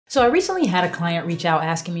So I recently had a client reach out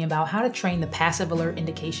asking me about how to train the passive alert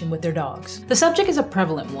indication with their dogs. The subject is a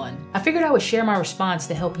prevalent one. I figured I would share my response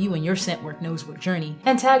to help you in your scent work nosework journey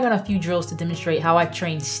and tag on a few drills to demonstrate how I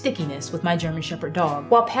train Stickiness with my German Shepherd dog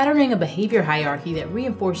while patterning a behavior hierarchy that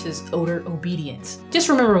reinforces odor obedience. Just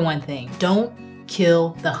remember one thing, don't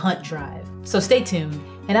kill the hunt drive. So stay tuned,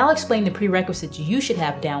 and I'll explain the prerequisites you should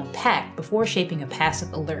have down packed before shaping a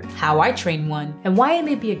passive alert, how I train one, and why it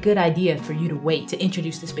may be a good idea for you to wait to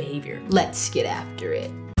introduce this behavior. Let's get after it.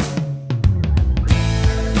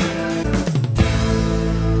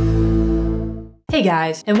 Hey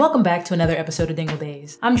guys, and welcome back to another episode of Dingle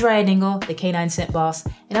Days. I'm Geryah Dingle, the canine scent boss,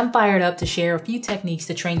 and I'm fired up to share a few techniques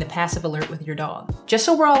to train the passive alert with your dog. Just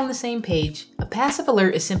so we're all on the same page, a passive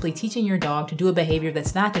alert is simply teaching your dog to do a behavior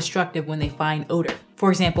that's not destructive when they find odor. For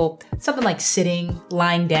example, something like sitting,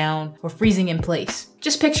 lying down, or freezing in place.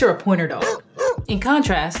 Just picture a pointer dog. In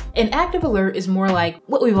contrast, an active alert is more like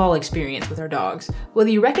what we've all experienced with our dogs. Whether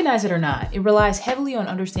you recognize it or not, it relies heavily on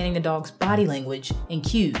understanding the dog's body language and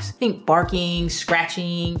cues. Think barking,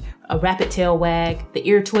 scratching, a rapid tail wag, the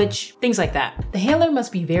ear twitch, things like that. The handler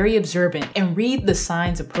must be very observant and read the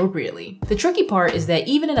signs appropriately. The tricky part is that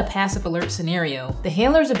even in a passive alert scenario, the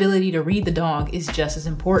handler's ability to read the dog is just as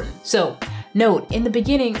important. So, note, in the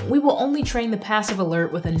beginning, we will only train the passive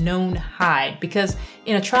alert with a known hide because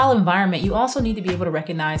in a trial environment, you also need to be able to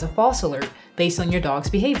recognize a false alert based on your dog's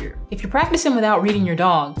behavior. If you're practicing without reading your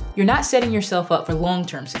dog, you're not setting yourself up for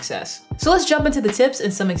long-term success. So let's jump into the tips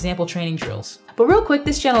and some example training drills. But real quick,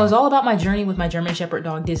 this channel is all about my journey with my German Shepherd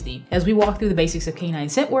dog Disney, as we walk through the basics of canine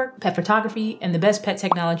scent work, pet photography, and the best pet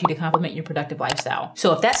technology to complement your productive lifestyle.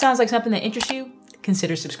 So if that sounds like something that interests you,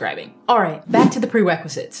 consider subscribing. All right, back to the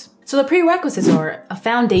prerequisites. So the prerequisites are a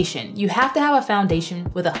foundation. You have to have a foundation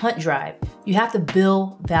with a hunt drive. You have to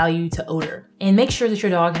build value to odor and make sure that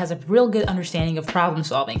your dog has a real good understanding of problem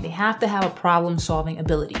solving. They have to have a problem solving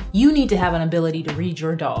ability. You need to have an ability to read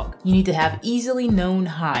your dog. You need to have easily known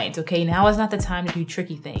hides, okay? Now is not the time to do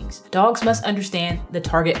tricky things. Dogs must understand the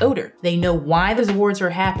target odor. They know why those rewards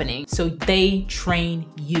are happening, so they train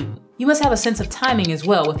you. You must have a sense of timing as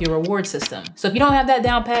well with your reward system. So if you don't have that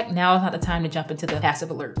down pat, now is not the time to jump into the passive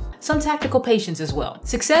alert. Some tactical patience as well.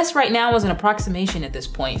 Success right now is an approximation at this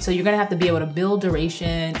point, so you're gonna have to be able to build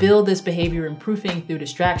duration, build this behavior improving through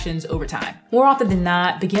distractions over time. More often than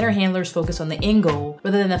not, beginner handlers focus on the end goal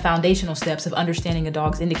rather than the foundational steps of understanding a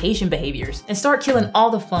dog's indication behaviors and start killing all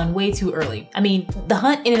the fun way too early. I mean, the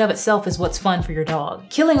hunt in and of itself is what's fun for your dog.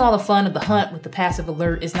 Killing all the fun of the hunt with the passive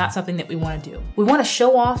alert is not something that we wanna do. We wanna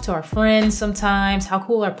show off to our friends sometimes how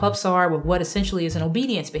cool our pups are with what essentially is an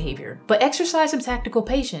obedience behavior. But exercise some tactical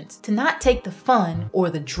patience to not take the fun or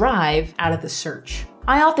the drive out of the search.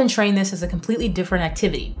 I often train this as a completely different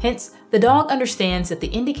activity. Hence, the dog understands that the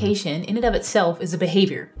indication in and of itself is a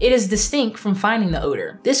behavior. It is distinct from finding the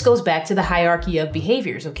odor. This goes back to the hierarchy of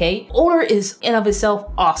behaviors, okay? Odor is in of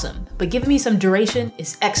itself awesome, but giving me some duration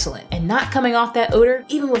is excellent. And not coming off that odor,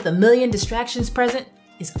 even with a million distractions present,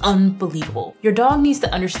 is unbelievable. Your dog needs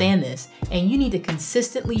to understand this, and you need to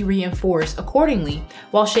consistently reinforce accordingly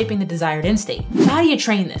while shaping the desired end state. So how do you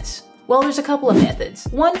train this? Well, there's a couple of methods.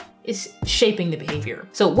 One is shaping the behavior.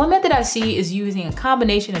 So one method I see is using a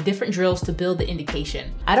combination of different drills to build the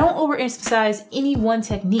indication. I don't overemphasize any one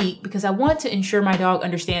technique because I want to ensure my dog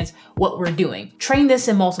understands what we're doing. Train this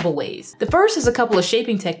in multiple ways. The first is a couple of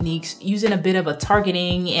shaping techniques using a bit of a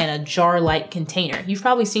targeting and a jar-like container. You've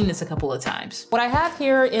probably seen this a couple of times. What I have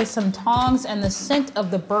here is some tongs, and the scent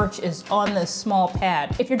of the birch is on this small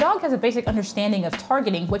pad. If your dog has a basic understanding of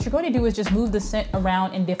targeting, what you're going to do is just move the scent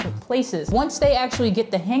around in different places. Once they actually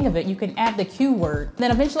get the hang of it, you can add the cue word.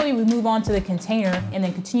 Then eventually we move on to the container and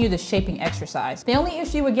then continue the shaping exercise. The only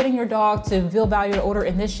issue with getting your dog to feel value to odor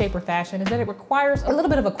in this shape or fashion is that it requires a little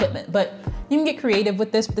bit of equipment, but you can get creative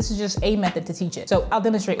with this. This is just a method to teach it. So I'll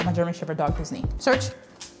demonstrate with my German Shepherd dog Disney. Search.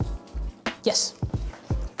 Yes.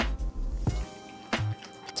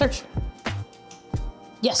 Search.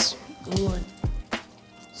 Yes. Good.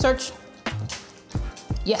 Search.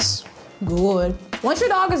 Yes. Good. Once your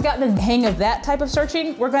dog has gotten the hang of that type of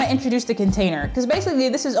searching, we're going to introduce the container. Because basically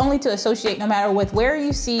this is only to associate no matter with where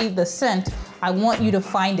you see the scent, I want you to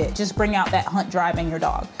find it. Just bring out that hunt drive in your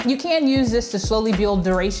dog. You can use this to slowly build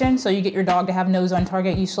duration. So you get your dog to have nose on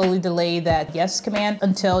target. You slowly delay that yes command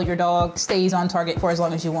until your dog stays on target for as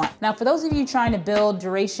long as you want. Now, for those of you trying to build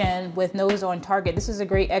duration with nose on target, this is a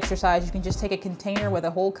great exercise. You can just take a container with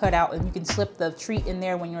a hole cut out and you can slip the treat in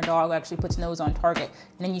there when your dog actually puts nose on target.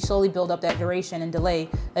 And then you slowly build up that duration and delay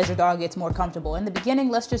as your dog gets more comfortable. In the beginning,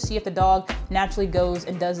 let's just see if the dog naturally goes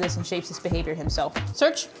and does this and shapes this behavior himself.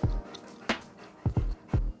 Search.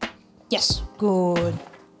 Yes, good.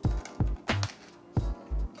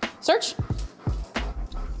 Search.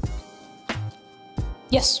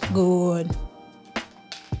 Yes, good.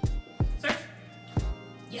 Search.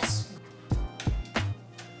 Yes.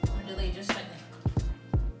 Delay just like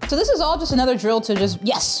that. So this is all just another drill to just,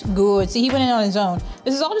 yes, good. See, he went in on his own.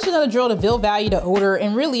 This is all just another drill to build value to odor.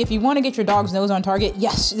 And really, if you want to get your dog's nose on target,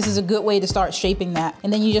 yes, this is a good way to start shaping that.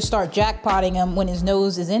 And then you just start jackpotting him when his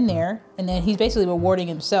nose is in there. And then he's basically rewarding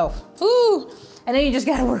himself. Ooh. And then you just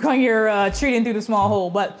gotta work on your treating through the small hole,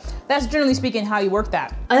 but that's generally speaking how you work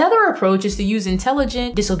that. Another approach is to use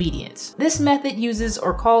intelligent disobedience. This method uses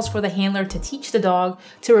or calls for the handler to teach the dog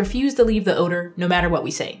to refuse to leave the odor no matter what we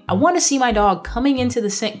say. I want to see my dog coming into the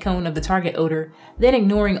scent cone of the target odor, then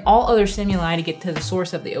ignoring all other stimuli to get to the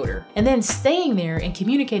source of the odor, and then staying there and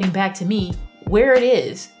communicating back to me where it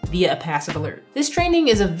is via a passive alert. This training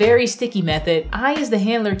is a very sticky method. I, as the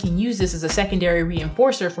handler, can use this as a secondary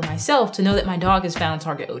reinforcer for myself to know that my dog has found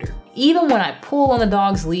target odor. Even when I pull on the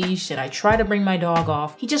dog's leash and I try to bring my dog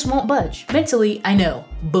off, he just won't budge. Mentally, I know,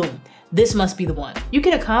 boom, this must be the one. You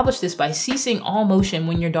can accomplish this by ceasing all motion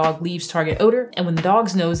when your dog leaves target odor and when the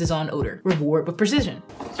dog's nose is on odor. Reward with precision.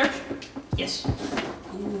 Search. Yes.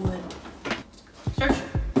 Good. Search.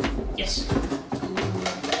 Yes.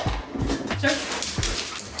 Search.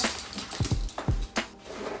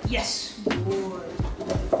 Yes. Good.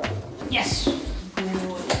 Yes.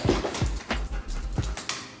 Good.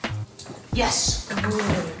 Yes.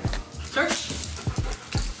 Good. Search.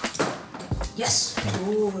 Yes.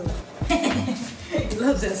 Good. He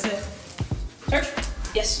loves that set. Search.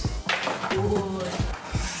 Yes. Good.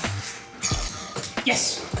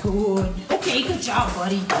 Yes. Good. Okay, good job,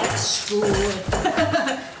 buddy. Yes. Good.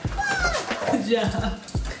 Good job.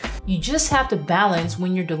 You just have to balance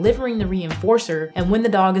when you're delivering the reinforcer and when the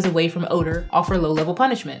dog is away from odor, offer low-level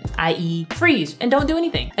punishment, i.e. freeze and don't do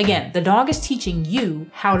anything. Again, the dog is teaching you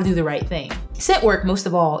how to do the right thing. Scent work, most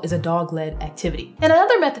of all, is a dog-led activity. And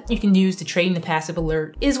another method you can use to train the passive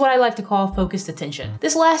alert is what I like to call focused attention.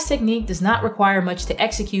 This last technique does not require much to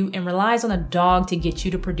execute and relies on a dog to get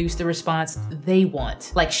you to produce the response they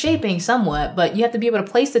want. Like shaping somewhat, but you have to be able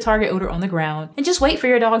to place the target odor on the ground and just wait for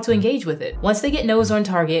your dog to engage with it. Once they get nose on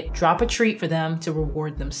target, drop a treat for them to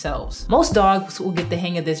reward themselves. Most dogs will get the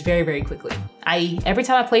hang of this very, very quickly. I.e., every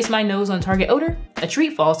time I place my nose on target odor, a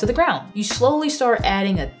treat falls to the ground. You slowly start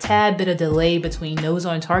adding a tad bit of delay between nose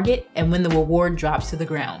on target and when the reward drops to the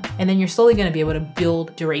ground. And then you're slowly gonna be able to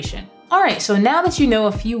build duration. Alright, so now that you know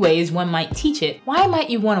a few ways one might teach it, why might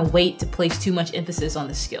you want to wait to place too much emphasis on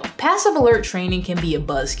this skill? Passive alert training can be a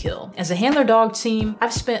buzzkill. As a handler dog team,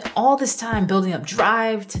 I've spent all this time building up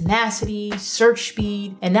drive, tenacity, search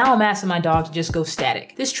speed, and now I'm asking my dog to just go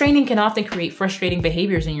static. This training can often create frustrating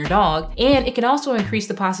behaviors in your dog, and it can also increase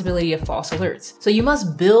the possibility of false alerts. So you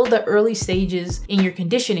must build the early stages in your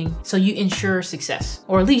conditioning so you ensure success,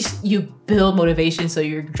 or at least you build motivation so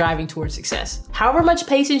you're driving towards success. However much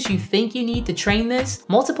patience you think you need to train this,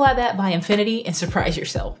 multiply that by infinity and surprise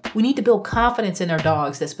yourself. We need to build confidence in our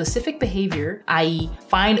dogs that specific behavior, i.e.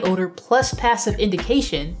 find odor plus passive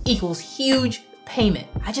indication, equals huge payment.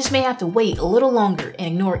 I just may have to wait a little longer and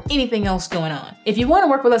ignore anything else going on. If you want to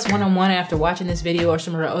work with us one-on-one after watching this video or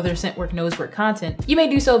some of our other scent work, nose work content, you may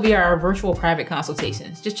do so via our virtual private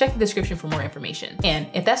consultations. Just check the description for more information. And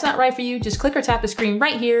if that's not right for you, just click or tap the screen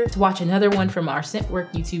right here to watch another one from our scent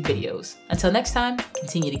work YouTube videos. Until next time,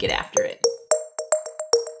 continue to get after it.